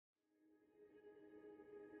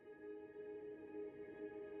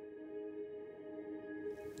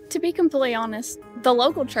be completely honest, the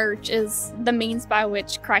local church is the means by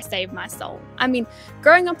which Christ saved my soul. I mean,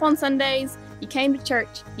 growing up on Sundays, you came to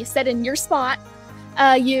church, you sat in your spot,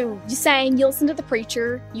 you sang, you listened to the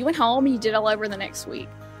preacher, you went home, and you did it all over the next week.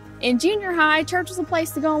 In junior high, church was a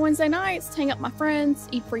place to go on Wednesday nights, hang out with my friends,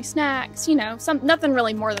 eat free snacks, nothing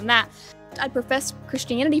really more than that. I'd professed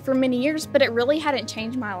Christianity for many years, but it really hadn't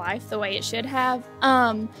changed my life the way it should have.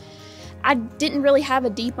 I didn't really have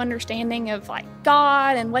a deep understanding of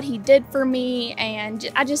God and what He did for me, and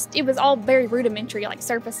it was all very rudimentary,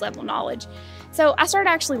 surface level knowledge. So I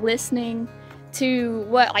started actually listening to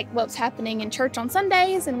what was happening in church on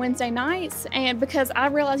Sundays and Wednesday nights, and because I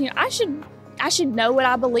realized, I should know what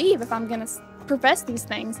I believe if I'm going to profess these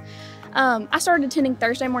things. I started attending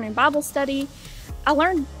Thursday morning Bible study. I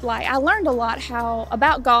learned a lot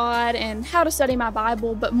about God and how to study my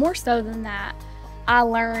Bible, but more so than that, I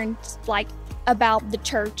learned about the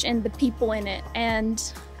church and the people in it,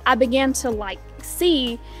 and I began to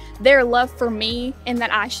see their love for me and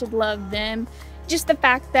that I should love them. Just the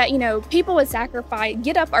fact that people would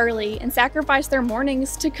get up early and sacrifice their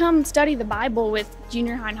mornings to come study the Bible with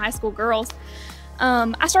junior high and high school girls.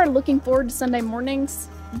 I started looking forward to Sunday mornings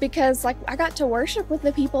because I got to worship with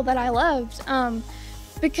the people that I loved.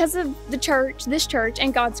 Because of this church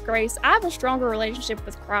and God's grace, I have a stronger relationship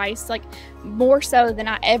with Christ, more so than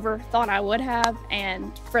I ever thought I would have,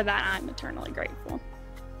 and for that I'm eternally grateful.